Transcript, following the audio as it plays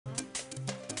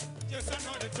just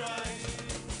another try.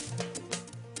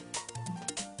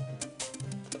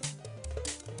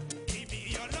 Give me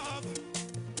your love.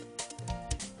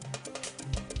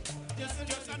 Just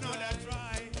another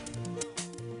try.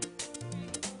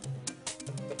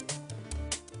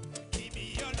 Give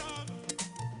me your love.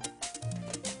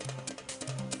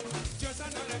 Just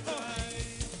another try.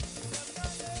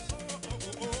 Oh, oh,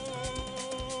 oh,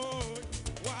 oh.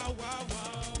 Wow, wow,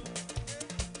 wow.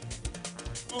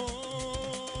 Oh,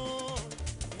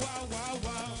 wow, wow,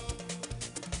 wow.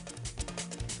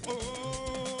 Oh,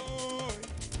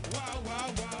 wow, wow,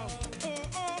 wow. Oh,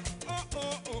 oh, oh,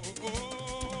 oh, oh, oh.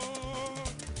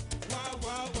 Wow,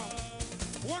 wow,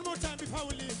 wow. One more time before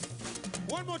we leave.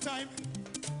 One more time.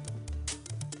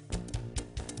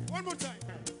 One more time.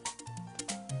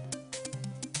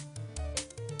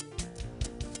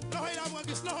 Lohay lang mga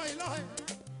guys, lohay, lohay.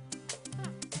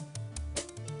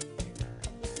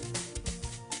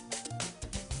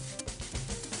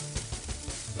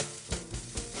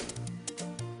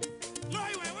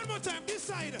 Lohay, one more time, this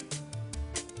side.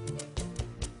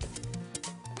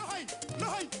 Lohay,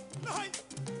 lohay, lohay.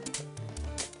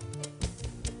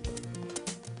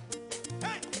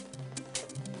 Hey!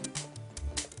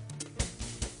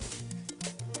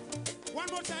 One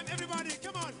more time, everybody,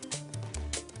 come on.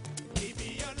 Give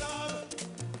me your love.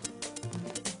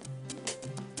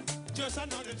 Just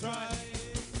another try.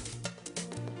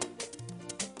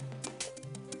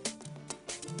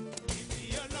 Give me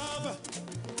your love.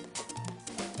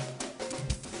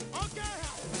 Okay.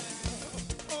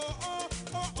 Oh, oh,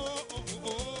 oh, oh, oh, oh, oh.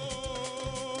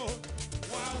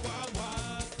 Wow, wow,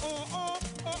 wow. Oh, oh,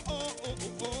 oh, oh, oh,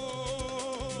 oh,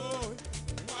 oh.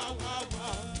 Wow, wow,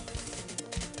 wow.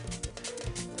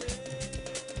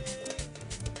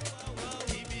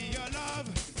 Give me your love.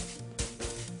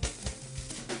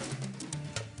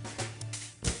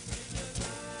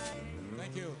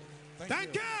 Thank you.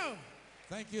 Thank you.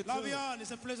 Thank you. Love too. you all.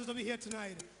 It's a pleasure to be here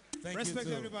tonight. Thank Respect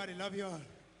you too. everybody. Love you all.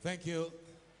 Thank you.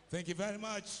 Thank you very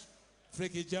much,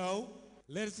 Freaky Joe.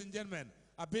 Ladies and gentlemen,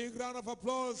 a big round of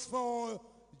applause for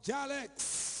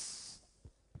Jalex.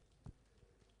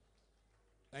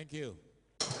 Thank you.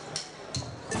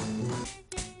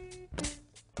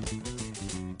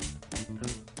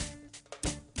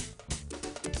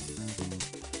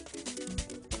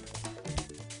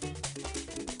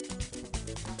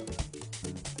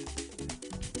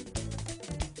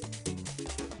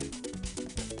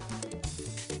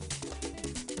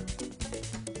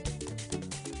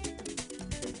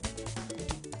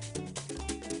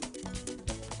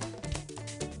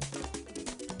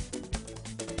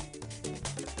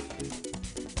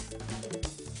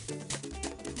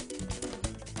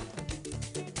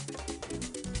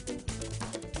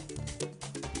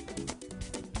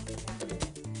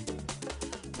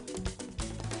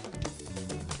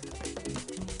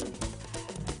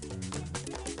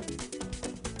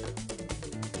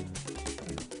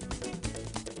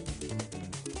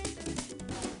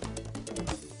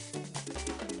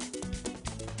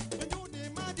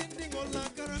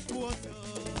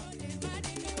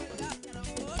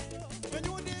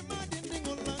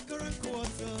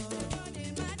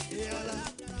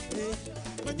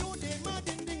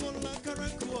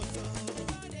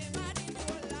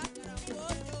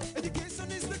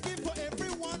 Education is the key for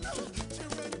everyone.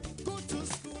 Children go to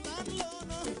school and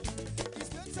learn. It's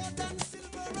better than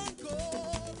silver and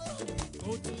gold.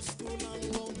 Go to school and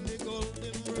learn the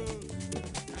golden rule.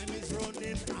 Time is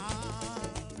running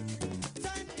out.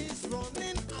 Time is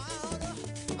running out.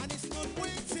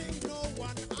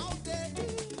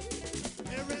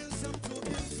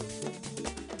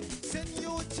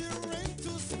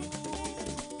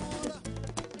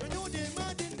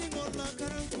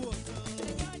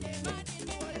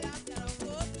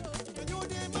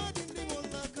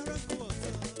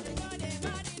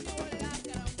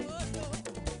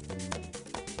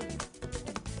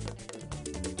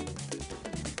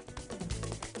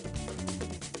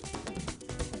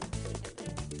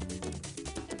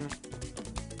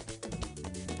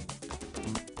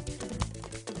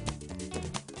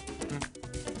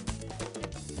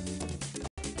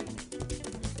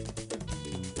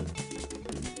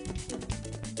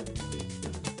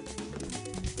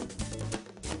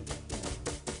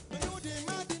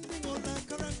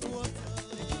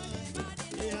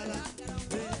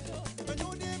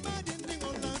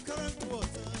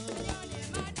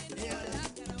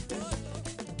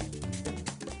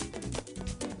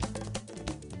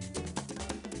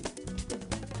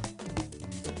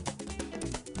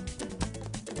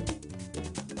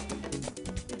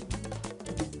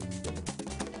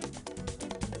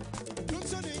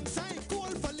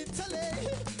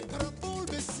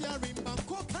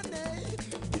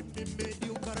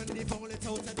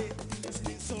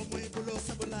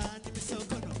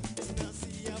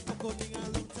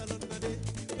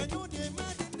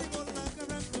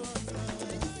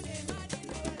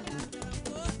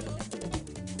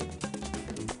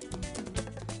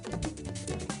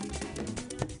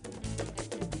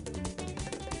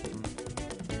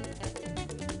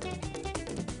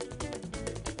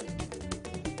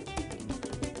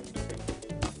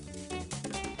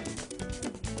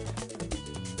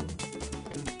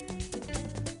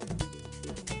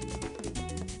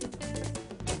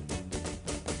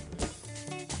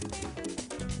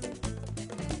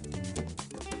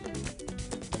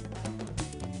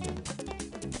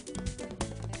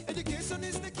 Education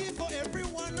is the key for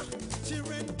everyone.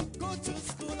 Children, go to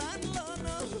school and learn.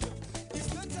 It's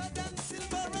better than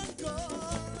silver and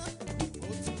gold. Go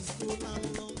to school and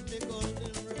learn the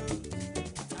golden rule.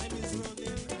 Time is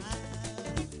running out.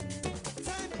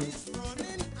 Time is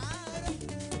running out.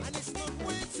 And it's not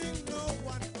waiting no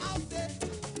one out there.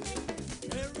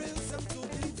 Parents have to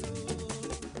be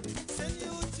told. Send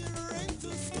your children to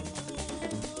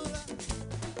school.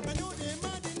 I know they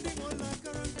mad in the whole like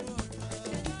a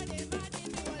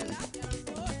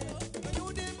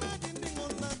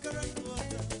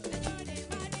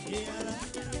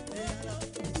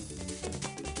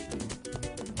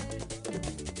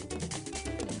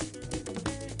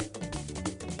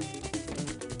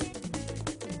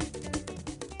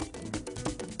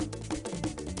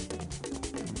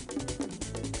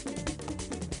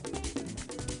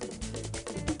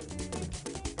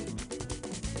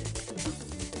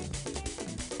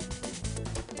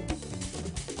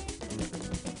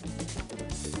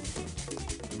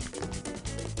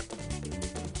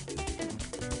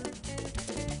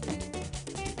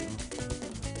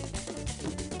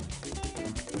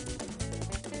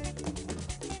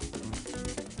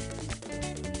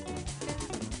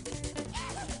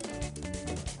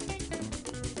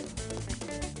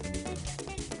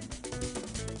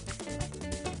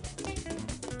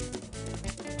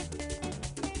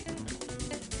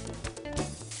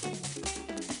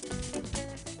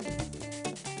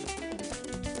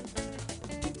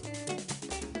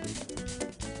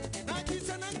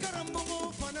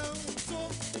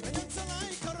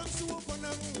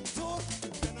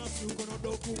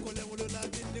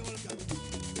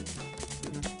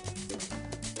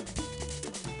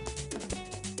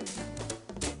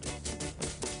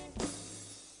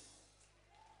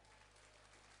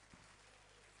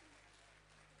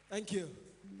Thank you.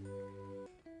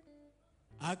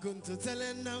 I come to tell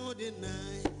him now the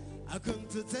night. I come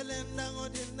to tell him now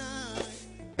the night.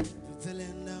 To tell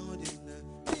him now the night.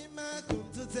 I come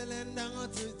to tell him now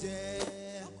today.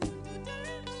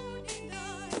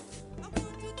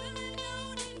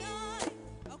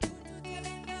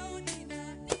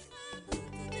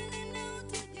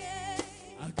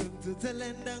 To tell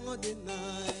him down the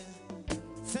night,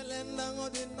 tell him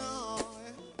down the night,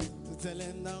 to tell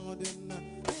him down the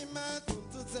night. He might come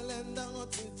to tell him down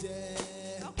today.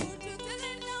 I come to tell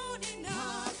him down the night.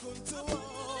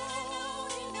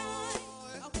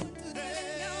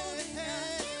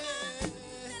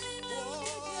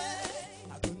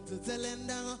 I come to tell him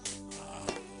down,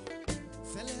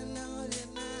 tell him down the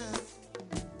night.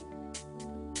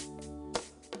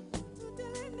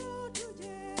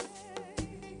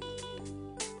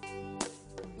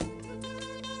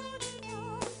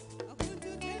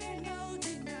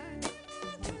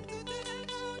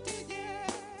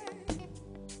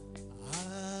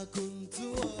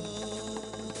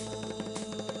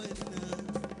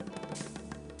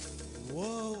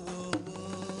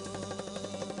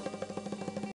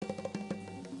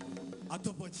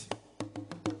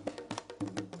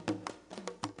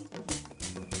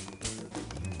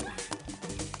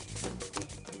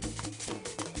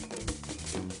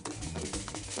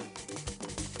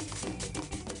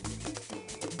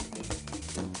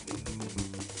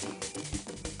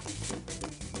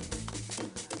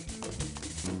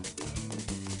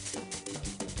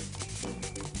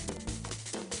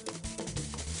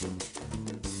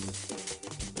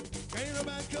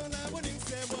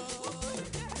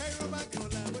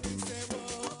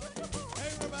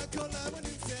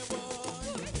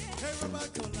 Hey,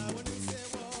 Robert,